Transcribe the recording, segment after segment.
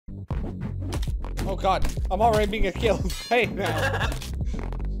Oh god, I'm already being killed. Hey, man.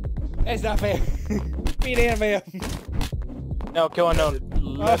 That's not fair. Be damn fair. No, kill unknown.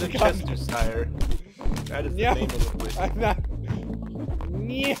 Leicestershire. That is the name of the place. I'm not.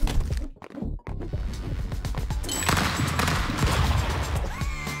 Yeah.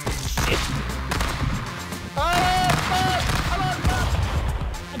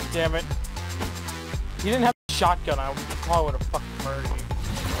 God damn it. You didn't have a shotgun, I probably would have fucking murdered you.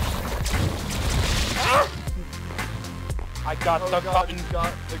 I got the button.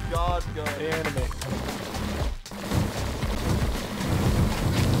 Got the god gun. Enemy.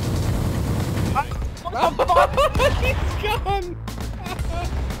 What the fuck? He's gone.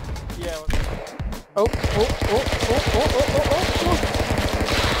 Yeah. Oh.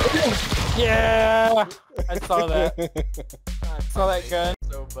 Yeah! I saw that. I saw that gun.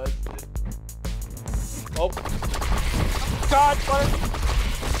 So busted. Oh. God, what?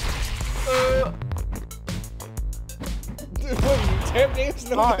 What are you tap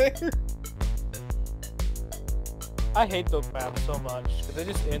dancing over there? I hate those maps so much, because they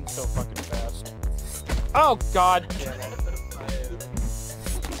just end so fucking fast. Oh god damn it.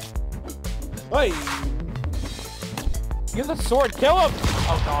 Hey! Use the sword, kill him!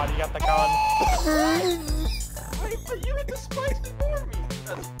 Oh god, he got the gun. Wait, but you hit the spikes before me!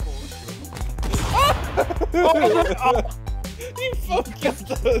 That's bullshit. Oh, You focused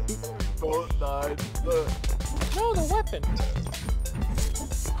us! Both died. Look. no, the weapon.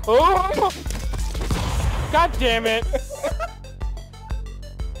 Oh! God damn it!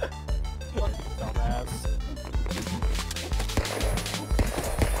 Dumbass.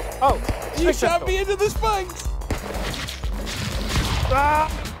 Oh! You shot me into the spikes! Ah!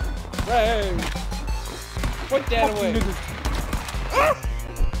 Hey! Put that away! Ah!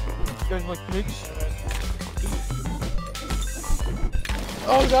 You guys like niggas?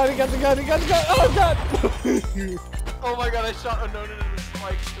 Oh god, he got the gun, Oh god! Oh my god, I shot unknown into the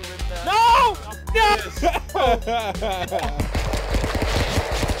spikes to win that. No! No!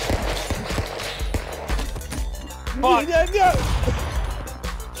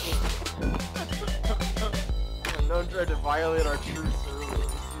 Fuck. Unknown tried to violate our truth earlier. See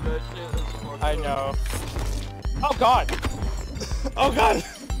that shit? That's fucked I up. know. Oh god! Oh god!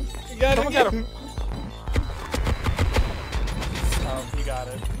 You got Someone it got again. him. Oh, you got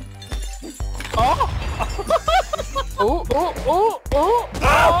it. Oh! Ooh, ooh, ooh, ooh!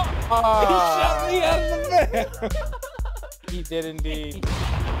 Ah! Oh! He shot me out of the map! He did indeed.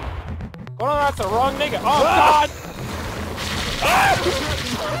 Oh no, that's the wrong nigga! Oh god!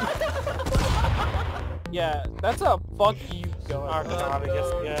 Yeah, that's a fuck you going. Oh god, I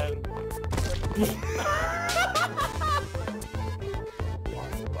guess again.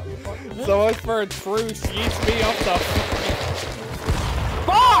 So much for a truce, yeets me off the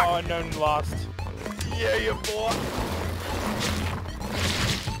Fuck! Oh, no, lost. Yeah, you boy.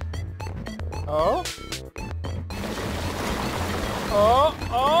 Oh? Oh,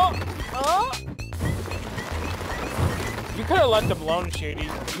 oh, oh! You could have left him alone, Shady.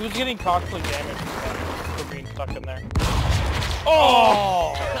 He was getting costly damage for being stuck in there.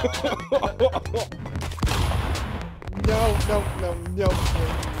 Oh! No,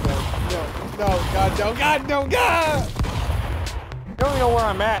 God, no, God, no, God! You don't even know where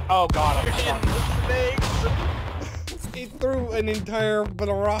I'm at. Oh god, I'm stuck. He threw an entire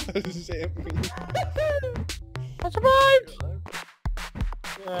barrage at me. I survived!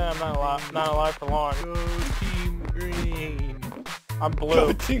 Yeah, I'm not alive for long. Go Team Green. I'm blue.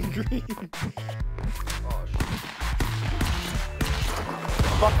 Go Team Green. Oh shit.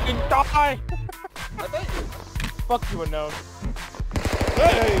 Fucking die! I bet you. Fuck you, unknown.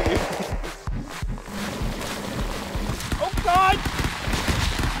 Hey! Oh god!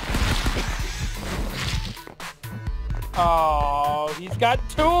 Oh, he's got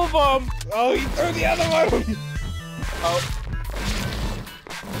two of them! Oh, he threw the other one! Oh.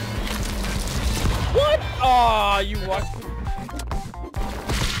 What? Oh, you watched me.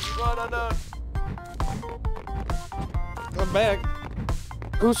 Run, unknown. I'm back.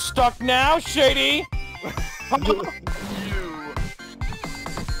 Who's stuck now, Shady? You.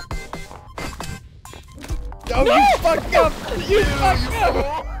 Oh, No! you fucked up! You fucked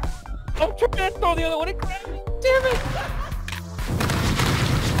up! I'm trying to throw the other one. Damn it!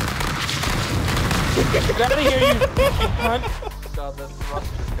 Get out of here, you fucking cunt. God, that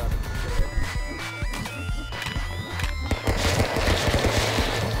thrust just got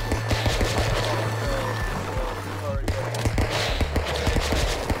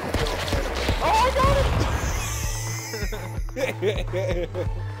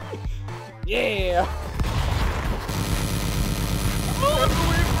Yeah! Run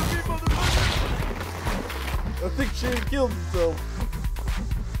away from me, motherfucker! I think Shady killed himself.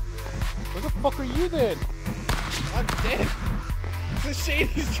 Where the fuck are you then? I'm dead. The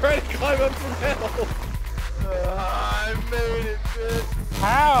Shady's trying to climb up from hell. I made it, bitch.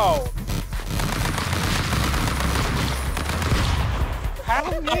 How?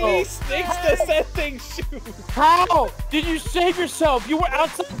 How? Many snakes does that thing shoot? How? Did you save yourself? You were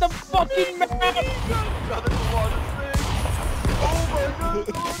outside the fucking map! God, there's a lot of things. Oh my god, there's a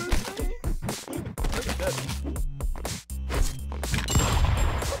lot of things.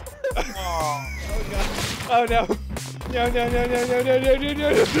 Oh. Oh god. Oh no. No, no, no, no, no, no, no, no, no, no.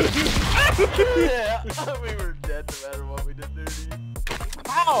 Yeah, we were dead no matter what we did there, dude.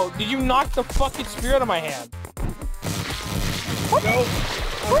 How? Did you knock the fucking spear out of my hand? No.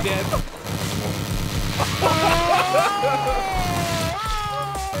 I'm dead.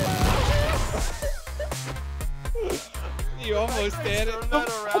 You almost did it. Turned that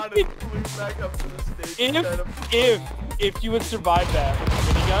around and flew back up to the stage. If you had survived that with the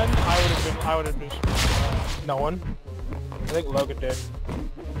minigun, I would have been no one. I think Logan did.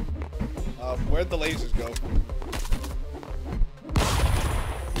 Where'd the lasers go?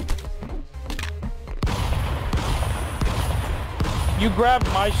 You grabbed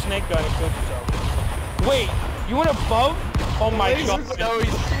my snake gun and killed yourself. Wait, you went above? Oh my god. No,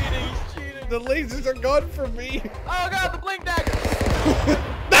 he's cheating, he's cheating. The lasers are gone from me. Oh god, the blink dagger!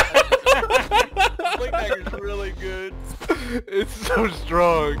 The blink dagger's really good. It's so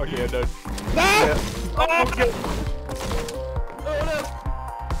strong. Okay, I'm done. No! Yeah. Oh, okay. Oh no!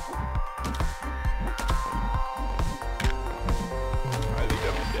 I think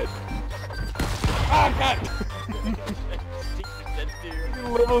I'm dead. Oh god!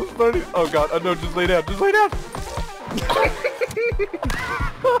 Level 30. Oh god, oh no, just lay down, just lay down.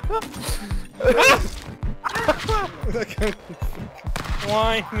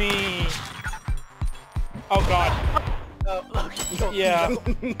 Why me? Oh god. Oh, okay. Yeah.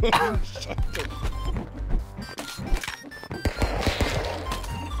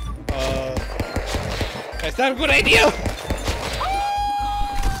 That's not a good idea!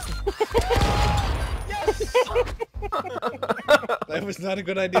 That was not a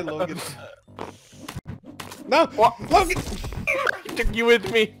good idea, Logan. No! What? Logan! Took you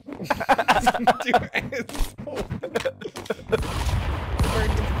with me. You asshole.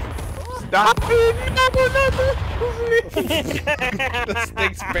 Stop it! The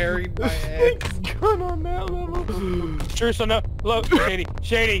snake's buried my ass. Gun on that level. Sure, so no. Look, Shady,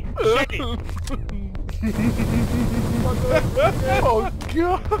 Shady, Shady. Oh god.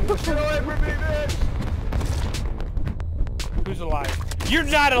 Get away from me, bitch! Who's alive? You're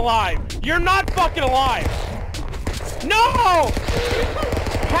not alive! You're not fucking alive! No!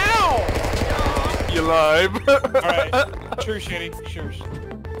 How? You live. Alright. Sure, Shady. Sure.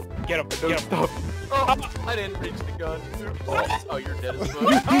 Get him. Get him. Stop. Oh, I didn't reach the gun. Oh, you're dead as fuck.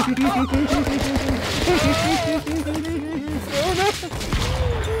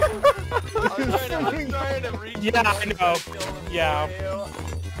 I'm trying to reach Yeah, I know. Yeah.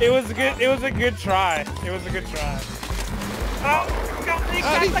 It was a good try. It was a good try. Oh, God, he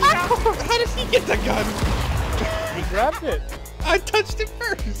got the gun. How did he get the gun? He grabbed it. I touched it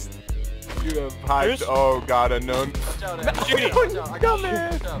first. You have hyped. There's- Oh god, unknown. Watch out, Evan. Judy. Watch out, I got you.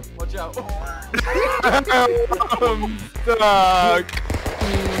 Watch out. Watch I'm stuck.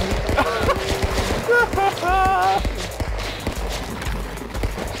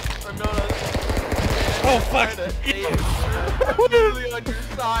 I'm not a... Oh fuck! Literally on your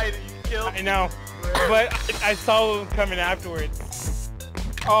side and you killed I know. But I saw him coming afterwards.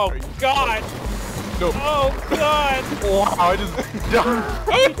 Oh, God. No. Oh, God. Wow, I just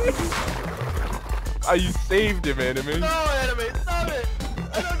died. You saved him, anime. No, anime, stop it!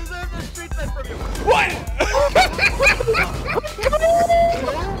 I don't deserve this street side from you. What?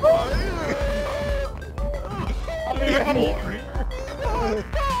 Oh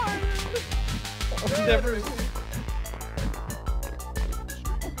I've never.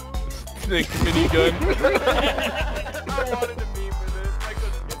 Snake minigun.